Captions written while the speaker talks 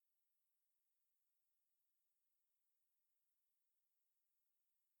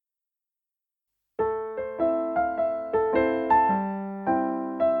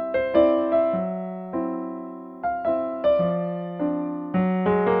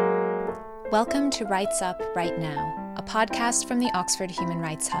Welcome to Rights Up Right Now, a podcast from the Oxford Human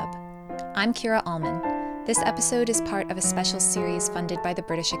Rights Hub. I'm Kira Allman. This episode is part of a special series funded by the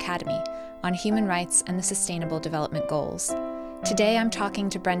British Academy on human rights and the Sustainable Development Goals. Today I'm talking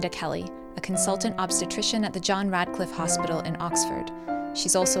to Brenda Kelly, a consultant obstetrician at the John Radcliffe Hospital in Oxford.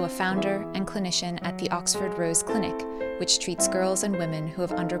 She's also a founder and clinician at the Oxford Rose Clinic, which treats girls and women who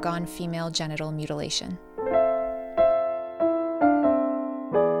have undergone female genital mutilation.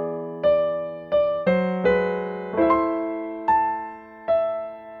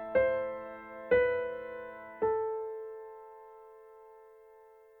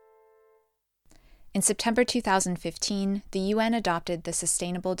 In September 2015, the UN adopted the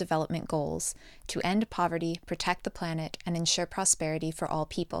Sustainable Development Goals to end poverty, protect the planet, and ensure prosperity for all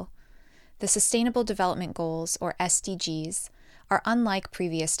people. The Sustainable Development Goals, or SDGs, are unlike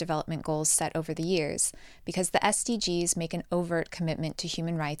previous development goals set over the years because the SDGs make an overt commitment to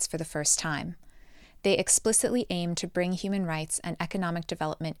human rights for the first time. They explicitly aim to bring human rights and economic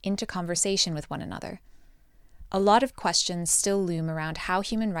development into conversation with one another. A lot of questions still loom around how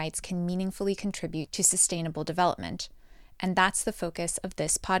human rights can meaningfully contribute to sustainable development, and that's the focus of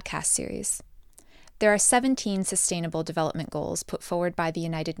this podcast series. There are 17 Sustainable Development Goals put forward by the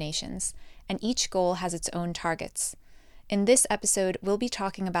United Nations, and each goal has its own targets. In this episode, we'll be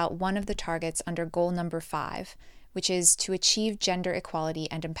talking about one of the targets under goal number 5, which is to achieve gender equality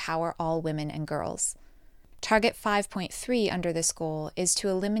and empower all women and girls. Target 5.3 under this goal is to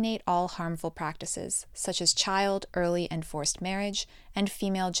eliminate all harmful practices, such as child, early, and forced marriage, and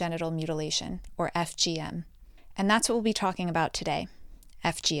female genital mutilation, or FGM. And that's what we'll be talking about today,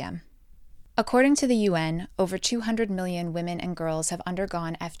 FGM. According to the UN, over 200 million women and girls have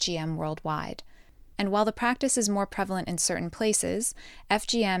undergone FGM worldwide. And while the practice is more prevalent in certain places,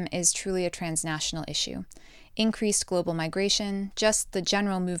 FGM is truly a transnational issue. Increased global migration, just the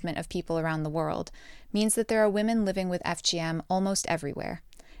general movement of people around the world, means that there are women living with FGM almost everywhere,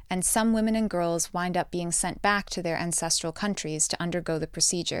 and some women and girls wind up being sent back to their ancestral countries to undergo the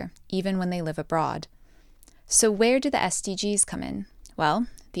procedure, even when they live abroad. So where do the SDGs come in? Well,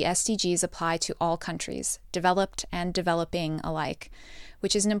 the SDGs apply to all countries, developed and developing alike,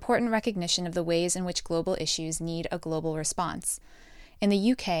 which is an important recognition of the ways in which global issues need a global response. In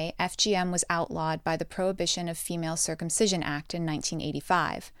the UK, FGM was outlawed by the Prohibition of Female Circumcision Act in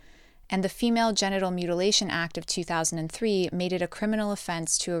 1985, and the Female Genital Mutilation Act of 2003 made it a criminal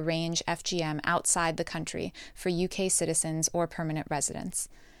offence to arrange FGM outside the country for UK citizens or permanent residents.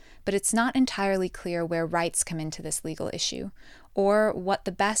 But it's not entirely clear where rights come into this legal issue, or what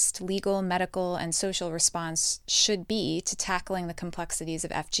the best legal, medical, and social response should be to tackling the complexities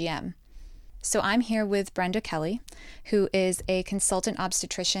of FGM. So I'm here with Brenda Kelly, who is a consultant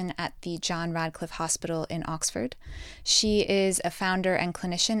obstetrician at the John Radcliffe Hospital in Oxford. She is a founder and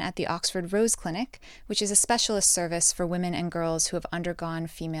clinician at the Oxford Rose Clinic, which is a specialist service for women and girls who have undergone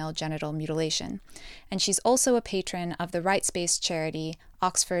female genital mutilation. And she's also a patron of the rights-based charity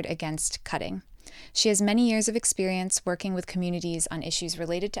Oxford Against Cutting. She has many years of experience working with communities on issues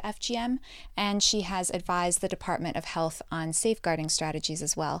related to FGM, and she has advised the Department of Health on safeguarding strategies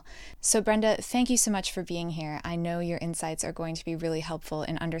as well. So Brenda, thank you so much for being here. I know your insights are going to be really helpful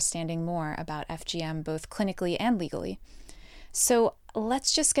in understanding more about FGM, both clinically and legally. So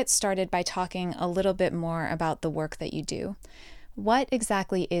let's just get started by talking a little bit more about the work that you do. What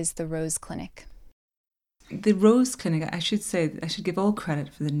exactly is the Rose Clinic? The Rose Clinic, I should give all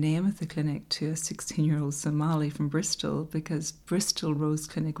credit for the name of the clinic to a 16-year-old Somali from Bristol, because Bristol Rose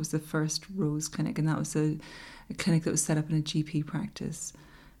Clinic was the first Rose Clinic, and that was a clinic that was set up in a GP practice.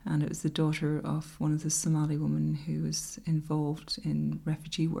 And it was the daughter of one of the Somali women who was involved in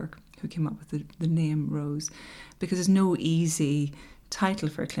refugee work who came up with the name Rose, because there's no easy title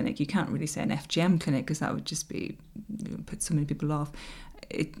for a clinic. You can't really say an FGM clinic because that would just be put so many people off.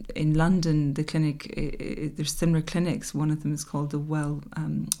 In London, the clinic, there's similar clinics. One of them is called the Well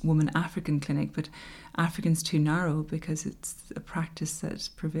Woman African Clinic, but African's too narrow because it's a practice that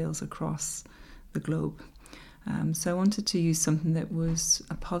prevails across the globe. So I wanted to use something that was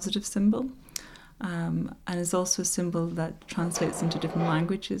a positive symbol, and is also a symbol that translates into different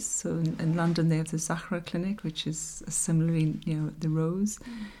languages. So in London, they have the Zahra Clinic, which is similarly, the rose,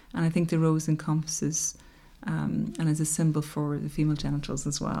 and I think the rose encompasses and is a symbol for the female genitals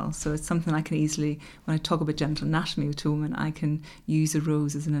as well. So it's something I can easily, when I talk about genital anatomy with a woman, I can use a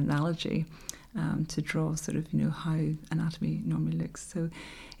rose as an analogy to draw sort of, how anatomy normally looks. So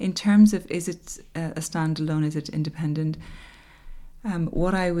in terms of, is it a standalone, is it independent?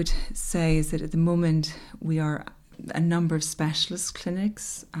 What I would say is that at the moment we are a number of specialist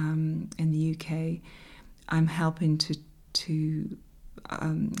clinics in the UK. I'm helping to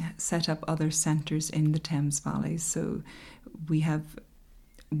set up other centres in the Thames Valley. So we have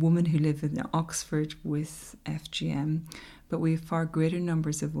women who live in Oxford with FGM, but we have far greater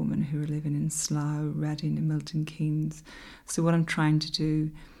numbers of women who are living in Slough, Reading and Milton Keynes. So what I'm trying to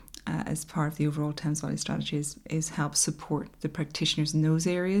do as part of the overall Thames Valley strategy is help support the practitioners in those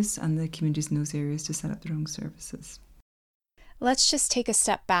areas and the communities in those areas to set up their own services. Let's just take a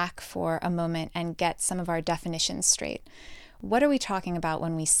step back for a moment and get some of our definitions straight. What are we talking about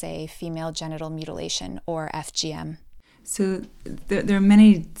when we say female genital mutilation or FGM? So there are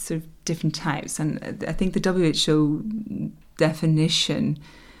many sort of different types, and I think the WHO definition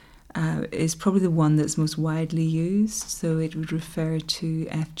is probably the one that's most widely used. So it would refer to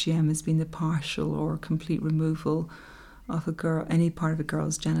FGM as being the partial or complete removal of any part of a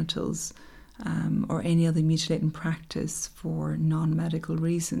girl's genitals, or any other mutilating practice for non-medical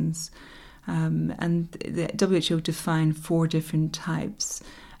reasons. And the WHO defined 4 different types.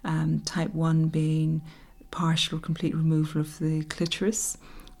 Type 1 being partial or complete removal of the clitoris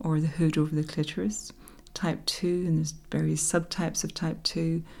or the hood over the clitoris. Type 2, and there's various subtypes of type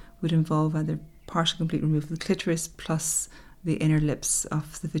 2, would involve either partial complete removal of the clitoris plus the inner lips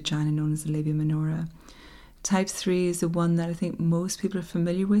of the vagina, known as the labia minora. Type 3 is the one that I think most people are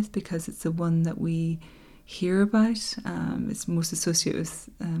familiar with because it's the one that we hear about. It's most associated with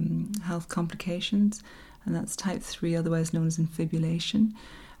health complications, and that's type 3, otherwise known as infibulation,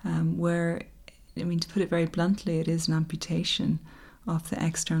 where, I mean, to put it very bluntly, it is an amputation of the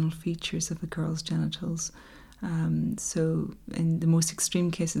external features of a girl's genitals. So in the most extreme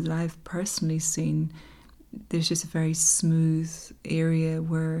cases that I've personally seen, there's just a very smooth area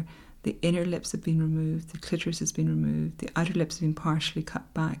where the inner lips have been removed, the clitoris has been removed, the outer lips have been partially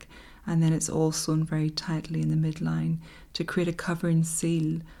cut back, and then it's all sewn very tightly in the midline to create a covering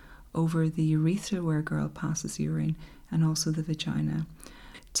seal over the urethra where a girl passes urine, and also the vagina.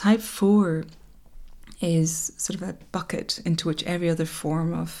 Type 4 is sort of a bucket into which every other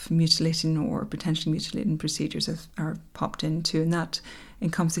form of mutilating or potentially mutilating procedures are popped into, and that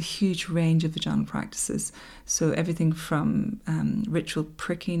encompasses a huge range of vaginal practices. So everything from ritual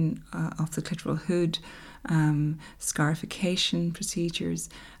pricking of the clitoral hood, scarification procedures.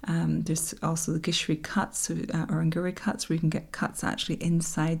 There's also the Gishri cuts or Anguri cuts, where you can get cuts actually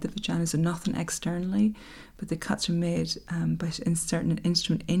inside the vagina, so nothing externally, but the cuts are made by inserting an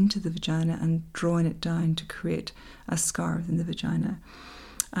instrument into the vagina and drawing it down to create a scar within the vagina.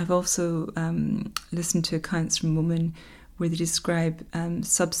 I've also listened to accounts from women where they describe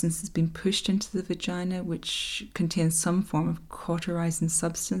substances being pushed into the vagina which contains some form of cauterizing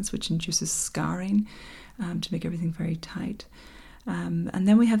substance which induces scarring to make everything very tight. And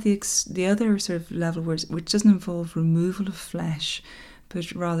then we have the other sort of level which doesn't involve removal of flesh,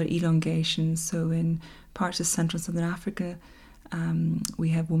 but rather elongation. So in parts of Central and Southern Africa, we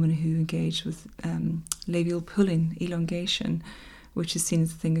have women who engage with labial pulling, elongation, which is seen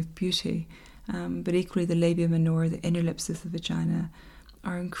as a thing of beauty. But equally, the labia minora, the inner lips of the vagina,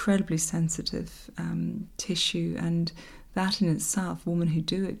 are incredibly sensitive tissue, and that in itself, women who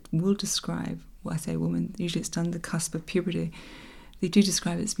do it will describe, well, I say women, usually it's done at the cusp of puberty, they do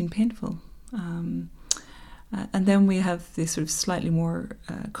describe it as being painful. And then we have the sort of slightly more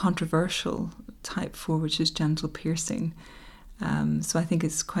controversial type 4, which is genital piercing. So I think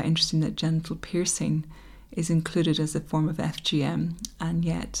it's quite interesting that genital piercing is included as a form of FGM, and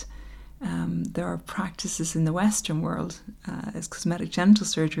yet there are practices in the Western world as cosmetic genital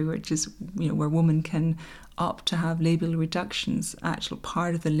surgery, which is, where women can opt to have labial reductions, actual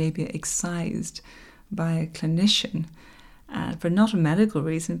part of the labia excised by a clinician, for not a medical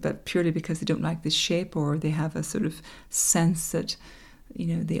reason, but purely because they don't like the shape, or they have a sort of sense that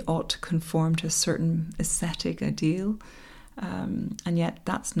they ought to conform to a certain aesthetic ideal. And yet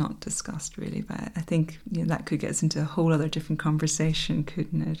that's not discussed really, but I think that could get us into a whole other different conversation,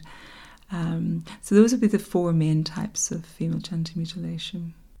 couldn't it? So those would be the 4 main types of female genital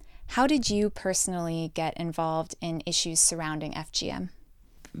mutilation. How did you personally get involved in issues surrounding FGM?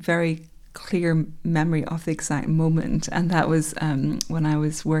 Very clear memory of the exact moment, and that was when I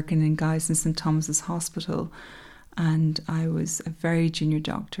was working in Guy's and St Thomas's Hospital, and I was a very junior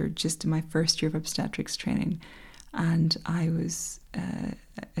doctor, just in my first year of obstetrics training, and I was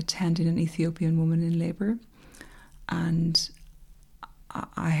attending an Ethiopian woman in labour, and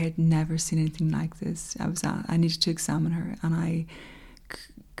I had never seen anything like this. I needed to examine her, and I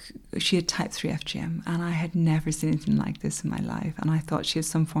she had type 3 FGM, and I had never seen anything like this in my life, and I thought she had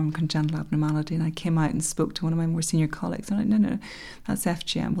some form of congenital abnormality, and I came out and spoke to one of my more senior colleagues, and I'm like, no, that's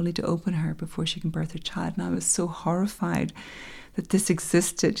FGM, we'll need to open her before she can birth her child. And I was so horrified that this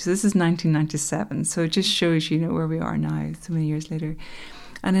existed. So this is 1997, so it just shows, where we are now, so many years later.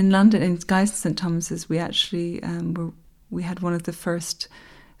 And in London, in Guy's and St Thomas's, we actually we had one of the first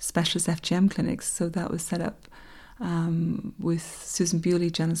specialist FGM clinics, so that was set up with Susan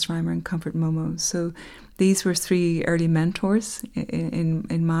Bewley, Janice Reimer and Comfort Momo. So these were 3 early mentors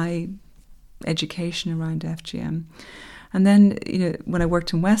in my education around FGM. And then, when I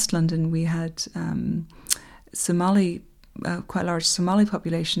worked in West London, we had Somali, quite a large Somali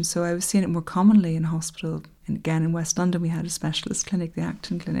population, so I was seeing it more commonly in hospital. And again, in West London, we had a specialist clinic, the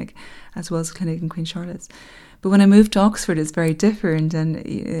Acton Clinic, as well as a clinic in Queen Charlotte's. But when I moved to Oxford, it's very different, and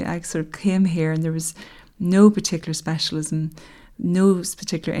I sort of came here and there was no particular specialism, no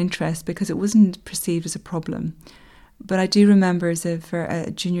particular interest, because it wasn't perceived as a problem. But I do remember, as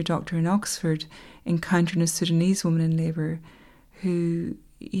a junior doctor in Oxford, encountering a Sudanese woman in labour who,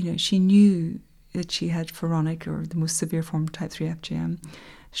 she knew that she had phoronic, or the most severe form of type 3 FGM.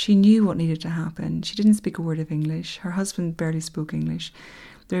 She knew what needed to happen. She didn't speak a word of English. Her husband barely spoke English.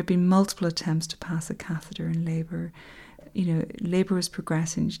 There had been multiple attempts to pass a catheter in labour. Labour was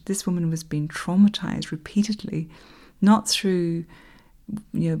progressing. This woman was being traumatised repeatedly, not through,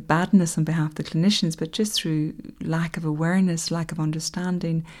 badness on behalf of the clinicians, but just through lack of awareness, lack of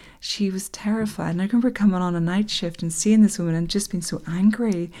understanding. She was terrified. And I remember coming on a night shift and seeing this woman and just being so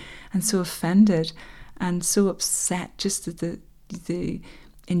angry and so offended and so upset just at the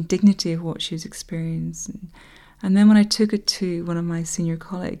indignity of what she was experiencing. And then when I took it to one of my senior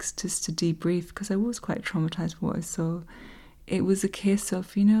colleagues just to debrief, because I was quite traumatised by what I saw, it was a case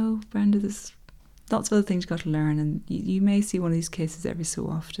of, Brenda, there's lots of other things you've got to learn, and you may see one of these cases every so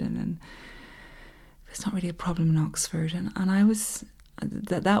often, and it's not really a problem in Oxford. And I was,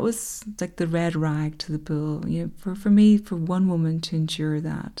 that was like the red rag to the bull, for me, for one woman to endure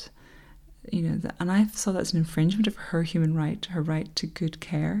that, and I saw that as an infringement of her human right, her right to good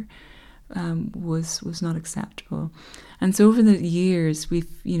care. Was not acceptable. And so over the years, we've,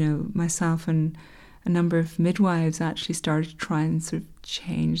 myself and a number of midwives actually started to try and sort of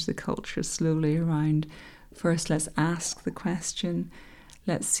change the culture slowly around, first let's ask the question,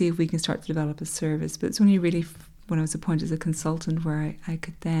 let's see if we can start to develop a service. But it's only really when I was appointed as a consultant where I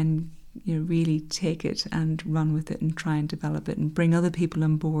could then really take it and run with it and try and develop it and bring other people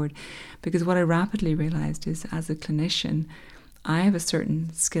on board. Because what I rapidly realised is, as a clinician, I have a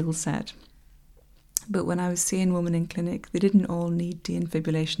certain skill set, but when I was seeing women in clinic, they didn't all need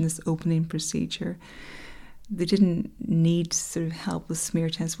defibrillation, this opening procedure. They didn't need sort of help with smear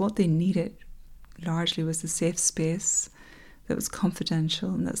tests. What they needed largely was a safe space that was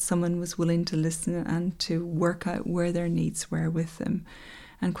confidential and that someone was willing to listen and to work out where their needs were with them.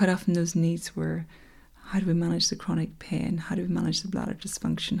 And quite often those needs were, how do we manage the chronic pain? How do we manage the bladder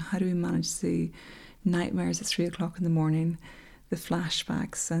dysfunction? How do we manage the nightmares at 3 o'clock in the morning? The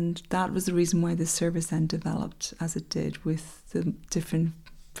flashbacks. And that was the reason why the service then developed as it did with the different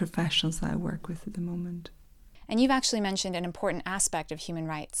professionals that I work with at the moment. And you've actually mentioned an important aspect of human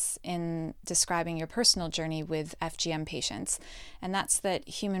rights in describing your personal journey with FGM patients, and that's that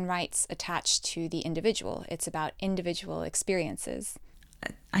human rights attach to the individual. It's about individual experiences.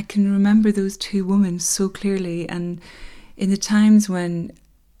 I can remember those 2 women so clearly, and in the times when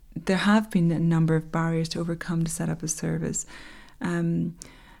there have been a number of barriers to overcome to set up a service,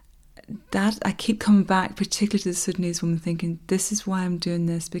 that I keep coming back, particularly to the Sudanese woman, thinking, this is why I'm doing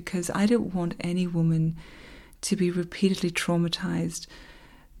this, because I don't want any woman to be repeatedly traumatised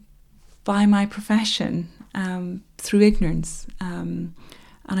by my profession through ignorance. And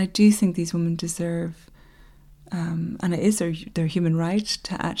I do think these women deserve, and it is their human right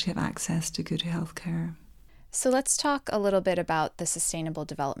to actually have access to good health care. So let's talk a little bit about the Sustainable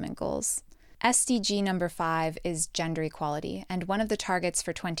Development Goals. SDG number 5 is gender equality, and one of the targets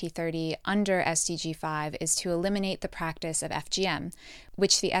for 2030 under SDG 5 is to eliminate the practice of FGM,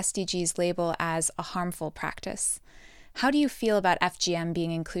 which the SDGs label as a harmful practice. How do you feel about FGM being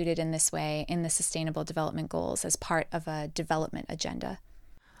included in this way in the Sustainable Development Goals as part of a development agenda?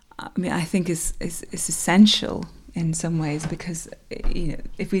 I mean, I think it's essential in some ways, because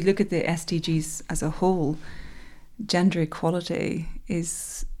if we look at the SDGs as a whole, gender equality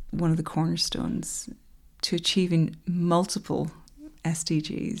is one of the cornerstones to achieving multiple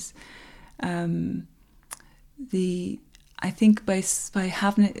SDGs. I think by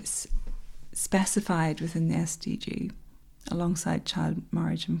having it specified within the SDG, alongside child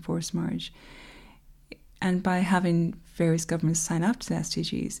marriage and forced marriage, And by having various governments sign up to the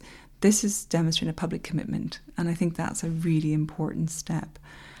SDGs, this is demonstrating a public commitment. And I think that's a really important step.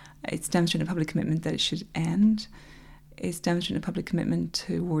 It's demonstrating a public commitment that it should end. It's demonstrating a public commitment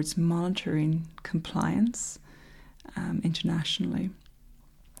towards monitoring compliance internationally.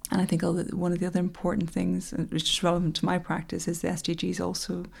 And I think one of the other important things, which is relevant to my practice, is the SDGs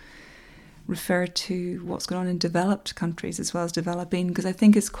also refer to what's going on in developed countries as well as developing, because I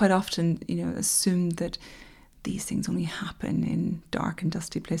think it's quite often, assumed that these things only happen in dark and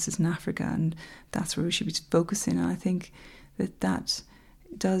dusty places in Africa, and that's where we should be focusing. And I think that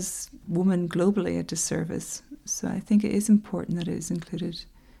does women globally a disservice. So I think it is important that it is included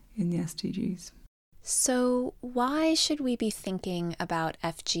in the SDGs. So why should we be thinking about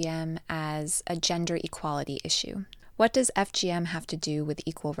FGM as a gender equality issue? What does FGM have to do with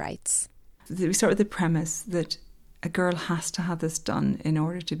equal rights? We start with the premise that a girl has to have this done in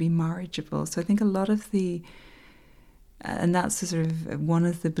order to be marriageable. So I think a lot of and that's sort of one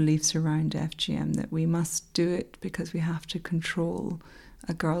of the beliefs around FGM, that we must do it because we have to control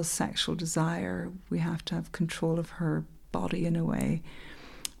a girl's sexual desire. We have to have control of her body in a way.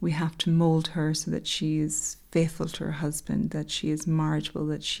 We have to mould her so that she is faithful to her husband, that she is marriageable,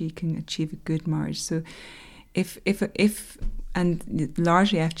 that she can achieve a good marriage. So if and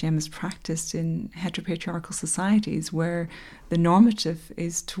largely FGM is practiced in heteropatriarchal societies where the normative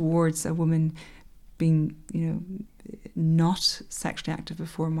is towards a woman being, not sexually active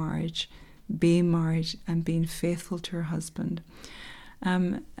before marriage, being married and being faithful to her husband.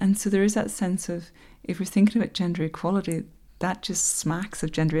 And so there is that sense of, if we're thinking about gender equality, that just smacks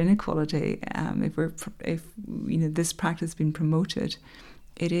of gender inequality. If this practice has been promoted,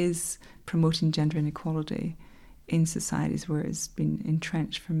 it is promoting gender inequality in societies where it's been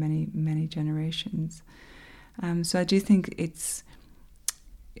entrenched for many, many generations. So I do think it's,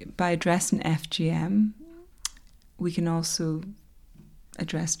 by addressing FGM, we can also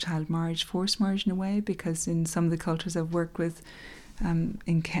address child marriage, forced marriage in a way, because in some of the cultures I've worked with, some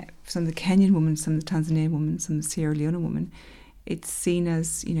of the Kenyan women, some of the Tanzanian women, some of the Sierra Leone women, it's seen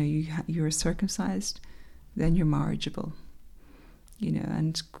as, you're circumcised, then you're marriageable.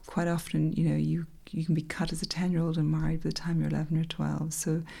 And quite often, you can be cut as a 10-year-old and married by the time you're 11 or 12.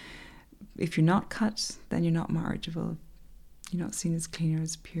 So if you're not cut, then you're not marriageable. You're not seen as clean or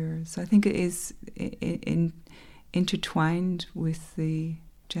as pure. So I think it is intertwined with the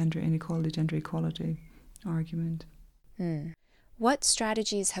gender inequality, gender equality argument. What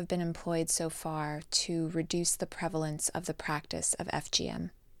strategies have been employed so far to reduce the prevalence of the practice of FGM?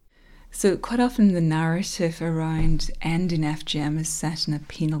 So quite often the narrative around ending FGM is set in a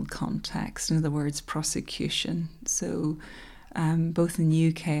penal context, in other words, prosecution. So both in the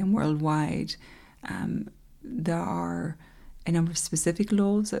UK and worldwide, there are a number of specific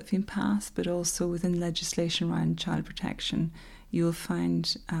laws that have been passed, but also within legislation around child protection, you'll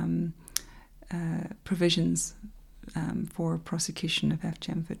find provisions for prosecution of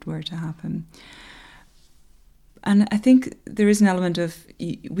FGM if it were to happen. And I think there is an element of,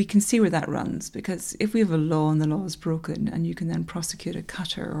 we can see where that runs, because if we have a law and the law is broken and you can then prosecute a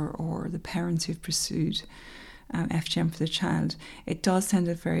cutter or the parents who've pursued FGM for the child, it does send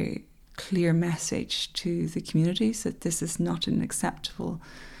a very clear message to the communities that this is not an acceptable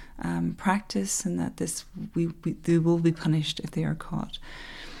practice, and that they will be punished if they are caught.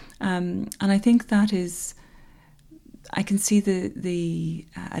 And I think that is, I can see the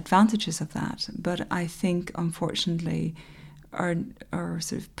advantages of that, but I think unfortunately our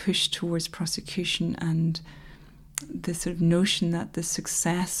sort of push towards prosecution and the sort of notion that the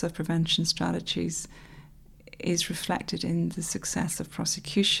success of prevention strategies is reflected in the success of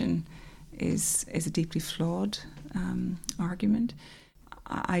prosecution is a deeply flawed argument.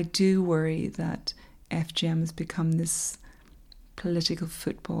 I do worry that FGM has become this political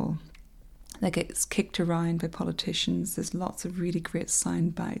football that gets kicked around by politicians. There's lots of really great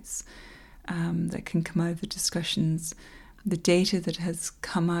sound bites that can come out of the discussions. The data that has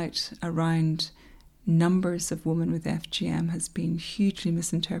come out around numbers of women with FGM has been hugely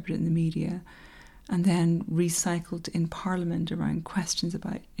misinterpreted in the media and then recycled in Parliament around questions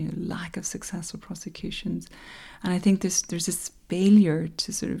about lack of successful prosecutions. And I think there's this failure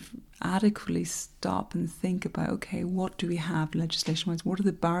to sort of adequately stop and think about, okay, what do we have legislation-wise? What are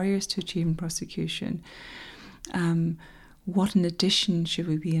the barriers to achieving prosecution? What in addition should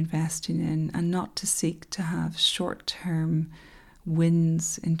we be investing in, and not to seek to have short-term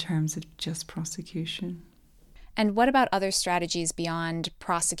wins in terms of just prosecution. And what about other strategies beyond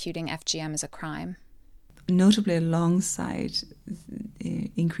prosecuting FGM as a crime? Notably, alongside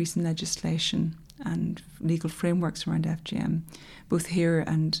increasing legislation and legal frameworks around FGM, both here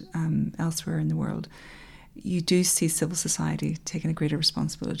and elsewhere in the world, you do see civil society taking a greater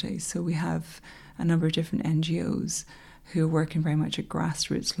responsibility. So we have a number of different NGOs who are working very much at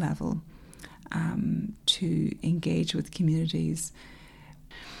grassroots level to engage with communities.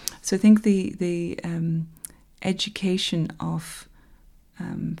 So I think the education of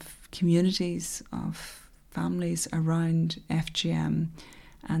communities, of families around FGM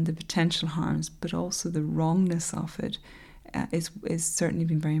and the potential harms, but also the wrongness of it, is certainly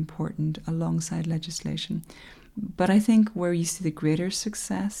been very important alongside legislation. But I think where you see the greater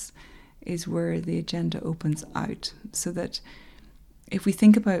success is where the agenda opens out, so that if we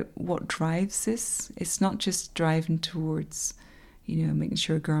think about what drives this, it's not just driving towards, making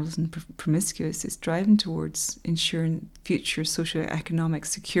sure a girl isn't promiscuous. It's driving towards ensuring future socioeconomic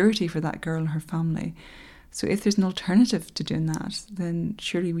security for that girl and her family. So if there's an alternative to doing that, then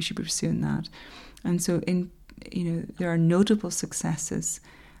surely we should be pursuing that. And so there are notable successes.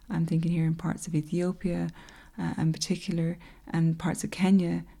 I'm thinking here in parts of Ethiopia in particular, and parts of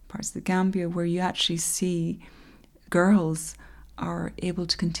Kenya, parts of the Gambia, where you actually see girls are able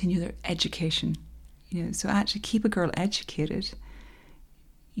to continue their education. So actually keep a girl educated.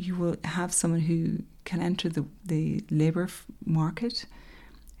 You will have someone who can enter the labour market,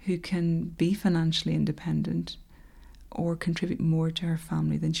 who can be financially independent or contribute more to her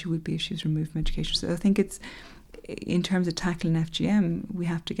family than she would be if she was removed from education. So I think it's, in terms of tackling FGM, we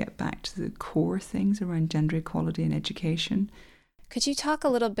have to get back to the core things around gender equality and education. Could you talk a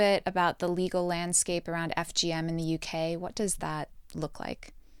little bit about the legal landscape around FGM in the UK? What does that look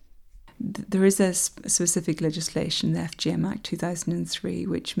like? There is a specific legislation, the FGM Act 2003,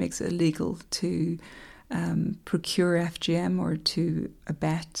 which makes it illegal to procure FGM or to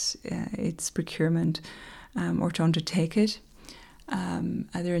abet its procurement or to undertake it,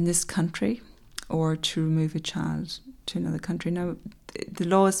 either in this country or to remove a child to another country. Now, the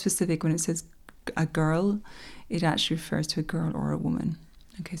law is specific when it says a girl. It actually refers to a girl or a woman.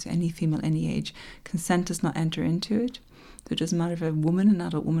 Okay, so any female, any age. Consent does not enter into it. So it doesn't matter if a woman, an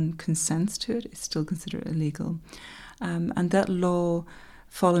adult woman, consents to it, it's still considered illegal. And that law,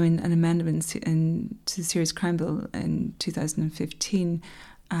 following an amendment to the Serious Crime Bill in 2015,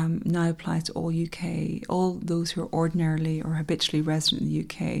 now applies to all those who are ordinarily or habitually resident in the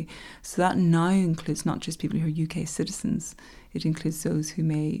UK. So that now includes not just people who are UK citizens, it includes those who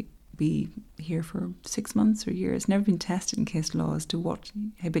may be here for 6 months or years. It's never been tested in case law as to what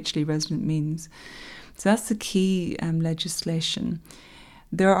habitually resident means. So that's the key legislation.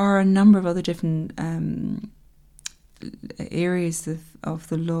 There are a number of other different areas of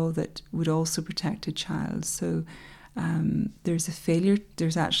the law that would also protect a child. So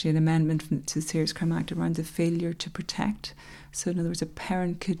there's actually an amendment to the Serious Crime Act around the failure to protect. So in other words, a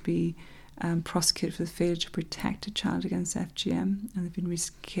parent could be prosecuted for the failure to protect a child against FGM, and there have been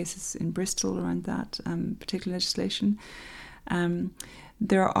recent cases in Bristol around that particular legislation.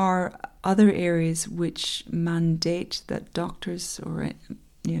 There are other areas which mandate that doctors or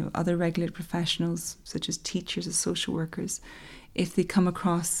other regulated professionals, such as teachers or social workers, if they come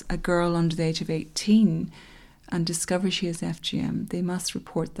across a girl under the age of 18 and discover she has FGM, they must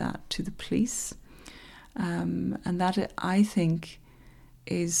report that to the police. And that, I think,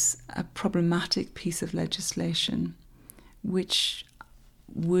 is a problematic piece of legislation which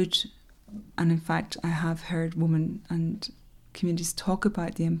would, and in fact I have heard women and communities talk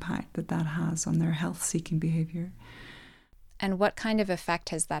about the impact that has on their health-seeking behaviour. And what kind of effect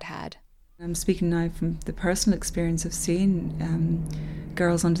has that had? I'm speaking now from the personal experience of seeing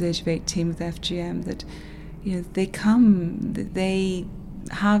girls under the age of 18 with FGM, that they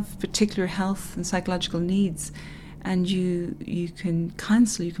have particular health and psychological needs, and you can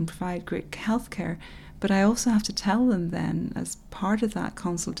counsel, you can provide great health care, but I also have to tell them then, as part of that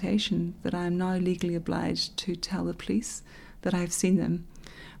consultation, that I'm now legally obliged to tell the police that I've seen them.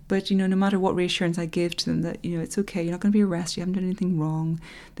 But, no matter what reassurance I give to them that, it's okay, you're not going to be arrested, you haven't done anything wrong,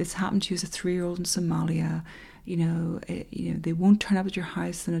 this happened to you as a 3-year-old in Somalia, they won't turn up at your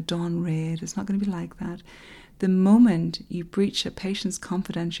house in a dawn raid, it's not going to be like that. The moment you breach a patient's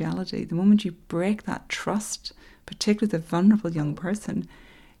confidentiality, the moment you break that trust, particularly the vulnerable young person,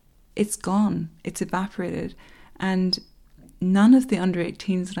 it's gone, it's evaporated. And none of the under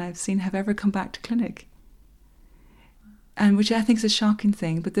 18s that I've seen have ever come back to clinic. And which I think is a shocking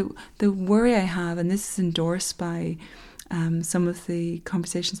thing. But the worry I have, and this is endorsed by some of the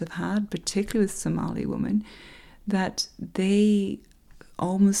conversations I've had, particularly with Somali women, that they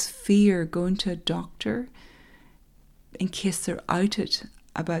almost fear going to a doctor in case they're outed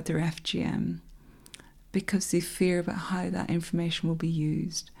about their FGM, because they fear about how that information will be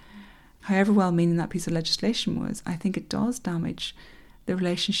used. However well-meaning that piece of legislation was, I think it does damage the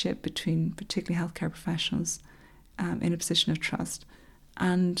relationship between particularly healthcare professionals in a position of trust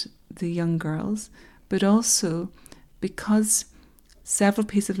and the young girls, but also because several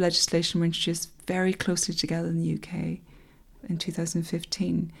pieces of legislation were introduced very closely together in the UK in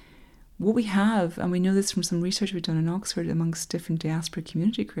 2015. What we have, and we know this from some research we've done in Oxford amongst different diaspora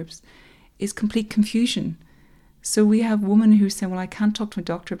community groups, is complete confusion. So we have women who say, well, I can't talk to my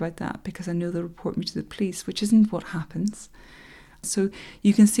doctor about that because I know they'll report me to the police, which isn't what happens. So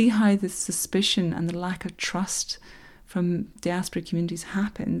you can see how the suspicion and the lack of trust from diaspora communities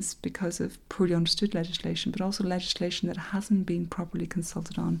happens because of poorly understood legislation, but also legislation that hasn't been properly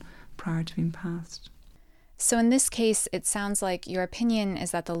consulted on prior to being passed. So in this case, it sounds like your opinion is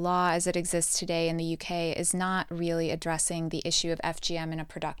that the law as it exists today in the UK is not really addressing the issue of FGM in a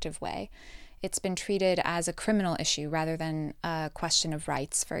productive way. It's been treated as a criminal issue rather than a question of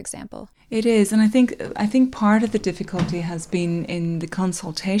rights, for example. It is, and I think part of the difficulty has been in the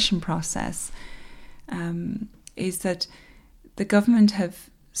consultation process, is that the government have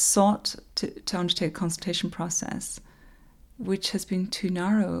sought to undertake a consultation process which has been too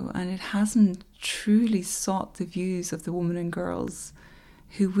narrow, and it hasn't truly sought the views of the women and girls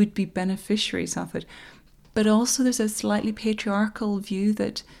who would be beneficiaries of it. But also there's a slightly patriarchal view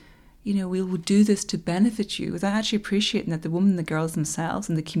that, you know, we will do this to benefit you, without actually appreciating that the women and the girls themselves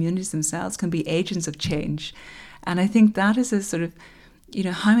and the communities themselves can be agents of change. And I think that is a sort of, you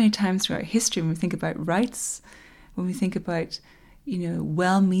know, how many times throughout history when we think about rights, when we think about, you know,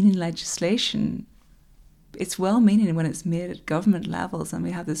 well-meaning legislation, it's well-meaning when it's made at government levels and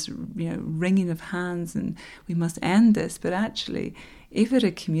we have this, you know, wringing of hands and we must end this. But actually, if at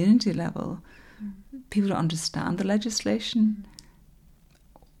a community level, people don't understand the legislation,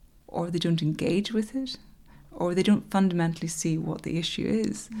 or they don't engage with it, or they don't fundamentally see what the issue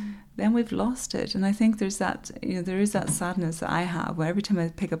is, then we've lost it. And I think there's that, you know, there is that sadness that I have where every time I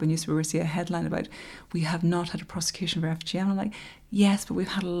pick up a newspaper or see a headline about we have not had a prosecution for FGM, I'm like, yes, but we've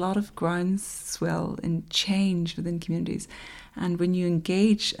had a lot of groundswell in change within communities. And when you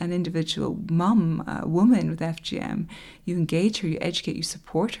engage an individual mum, a woman with FGM, you engage her, you educate, you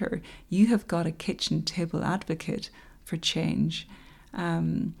support her, you have got a kitchen table advocate for change.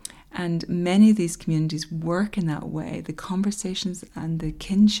 And many of these communities work in that way, the conversations and the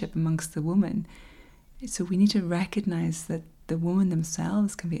kinship amongst the women. So we need to recognise that the women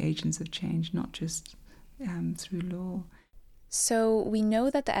themselves can be agents of change, not just through law. So we know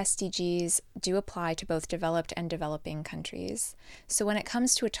that the SDGs do apply to both developed and developing countries. So when it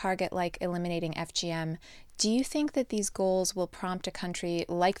comes to a target like eliminating FGM, do you think that these goals will prompt a country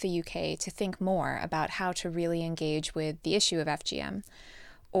like the UK to think more about how to really engage with the issue of FGM?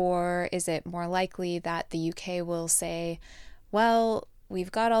 Or is it more likely that the UK will say, well,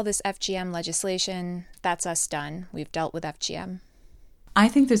 we've got all this FGM legislation, that's us done, we've dealt with FGM? I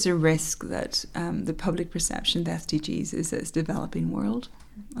think there's a risk that the public perception of the SDGs is this developing world.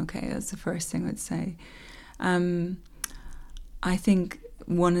 Okay, that's the first thing I'd say. I think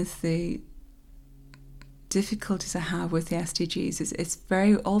one of the difficulties I have with the SDGs is it's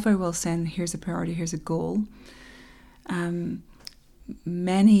all very well saying here's a priority, here's a goal.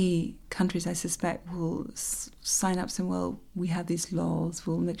 Many countries, I suspect, will sign up saying, well, we have these laws,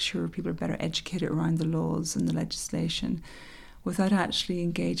 we'll make sure people are better educated around the laws and the legislation, without actually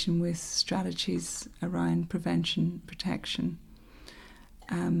engaging with strategies around prevention, protection,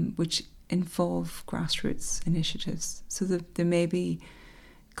 which involve grassroots initiatives. So that there may be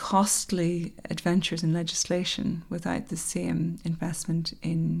costly adventures in legislation without the same investment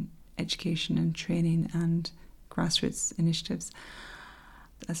in education and training and grassroots initiatives.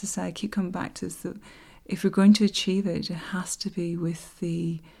 As I say, I keep coming back to this, that if we're going to achieve it, it has to be with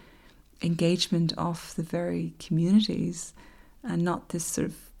the engagement of the very communities and not this sort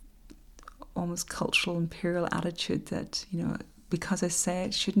of almost cultural imperial attitude that, you know, because I say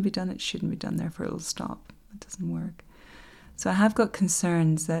it shouldn't be done, therefore it will stop. It doesn't work. So I have got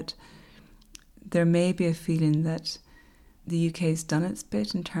concerns that there may be a feeling that the UK has done its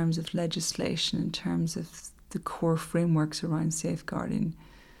bit in terms of legislation, in terms of the core frameworks around safeguarding,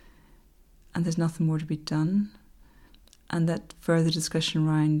 and there's nothing more to be done, and that further discussion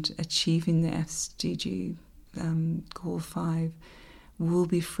around achieving the SDG Goal 5 will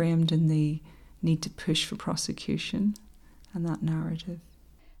be framed in the need to push for prosecution and that narrative.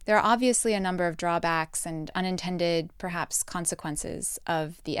 There are obviously a number of drawbacks and unintended, perhaps, consequences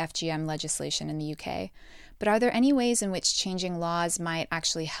of the FGM legislation in the UK, but are there any ways in which changing laws might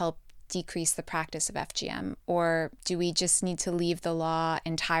actually help decrease the practice of FGM, or do we just need to leave the law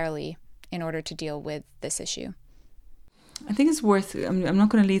entirely in order to deal with this issue? I think it's worth, I'm not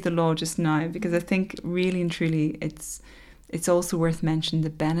going to leave the law just now, because I think really and truly it's it's also worth mentioning the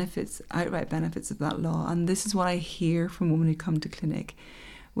benefits, outright benefits of that law. And this is what I hear from women who come to clinic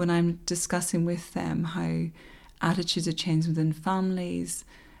when I'm discussing with them how attitudes are changed within families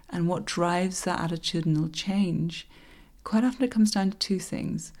and what drives that attitudinal change. Quite often it comes down to two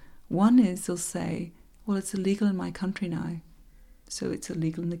things. One is they'll say, well, it's illegal in my country now, so it's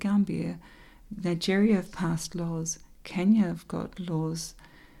illegal in the Gambia. Nigeria have passed laws. Kenya have got laws.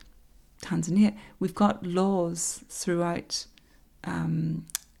 Tanzania. We've got laws throughout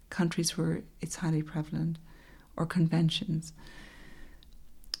countries where it's highly prevalent, or conventions.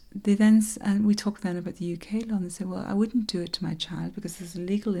 They then, and we talk then about the UK law, and they say, well, I wouldn't do it to my child because it's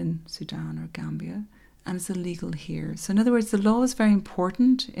illegal in Sudan or Gambia, and it's illegal here. So in other words, the law is very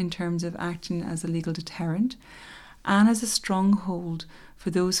important in terms of acting as a legal deterrent and as a stronghold for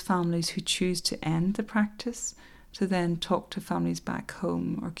those families who choose to end the practice, to then talk to families back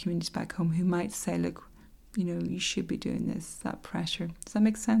home or communities back home who might say, look, you know, you should be doing this, that pressure. Does that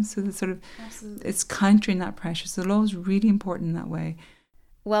make sense? So the sort of, absolutely, it's countering that pressure. So the law is really important in that way.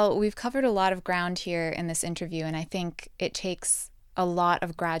 Well, we've covered a lot of ground here in this interview, and I think it takes a lot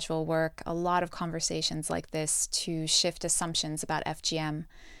of gradual work, a lot of conversations like this to shift assumptions about FGM.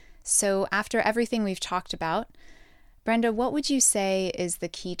 So after everything we've talked about, Brenda, what would you say is the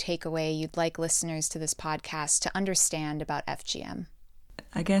key takeaway you'd like listeners to this podcast to understand about FGM?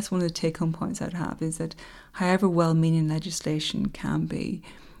 I guess one of the take-home points I'd have is that however well-meaning legislation can be,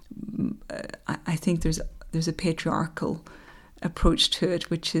 I think there's a patriarchal approach to it,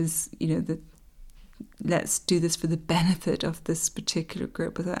 which is, you know, that let's do this for the benefit of this particular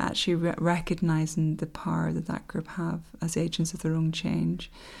group without actually recognising the power that that group have as agents of their own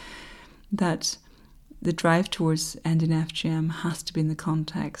change. That the drive towards ending FGM has to be in the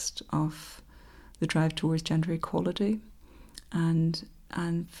context of the drive towards gender equality and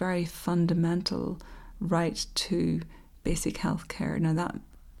very fundamental right to basic health care. Now that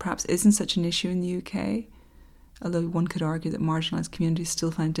perhaps isn't such an issue in the UK, although one could argue that marginalised communities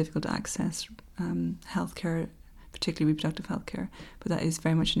still find it difficult to access health care, particularly reproductive health care, but that is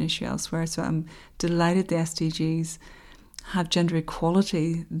very much an issue elsewhere. So I'm delighted the SDGs have gender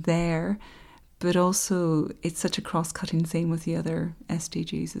equality there, but also it's such a cross-cutting theme with the other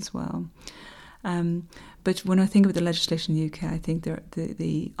SDGs as well. But when I think about the legislation in the UK, I think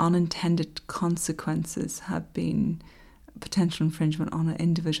the unintended consequences have been potential infringement on an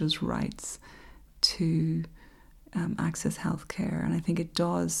individual's rights to access healthcare. And I think it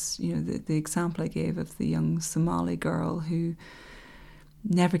does, you know, the example I gave of the young Somali girl who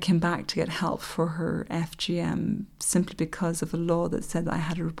never came back to get help for her FGM simply because of a law that said that I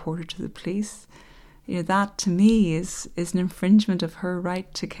had to report her to the police. You know, that to me is an infringement of her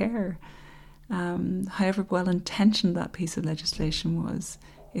right to care. However well-intentioned that piece of legislation was,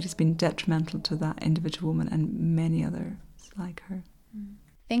 it has been detrimental to that individual woman and many others like her.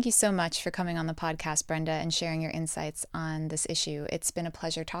 Thank you so much for coming on the podcast, Brenda, and sharing your insights on this issue. It's been a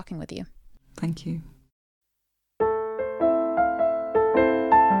pleasure talking with you. Thank you.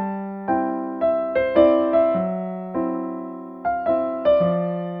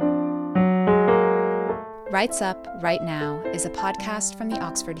 Rights Up, Right Now is a podcast from the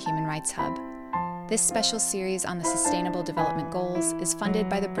Oxford Human Rights Hub. This special series on the Sustainable Development Goals is funded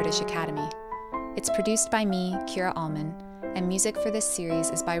by the British Academy. It's produced by me, Kira Allman, and music for this series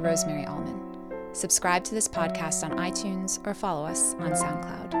is by Rosemary Allman. Subscribe to this podcast on iTunes or follow us on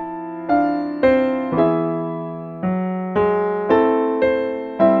SoundCloud.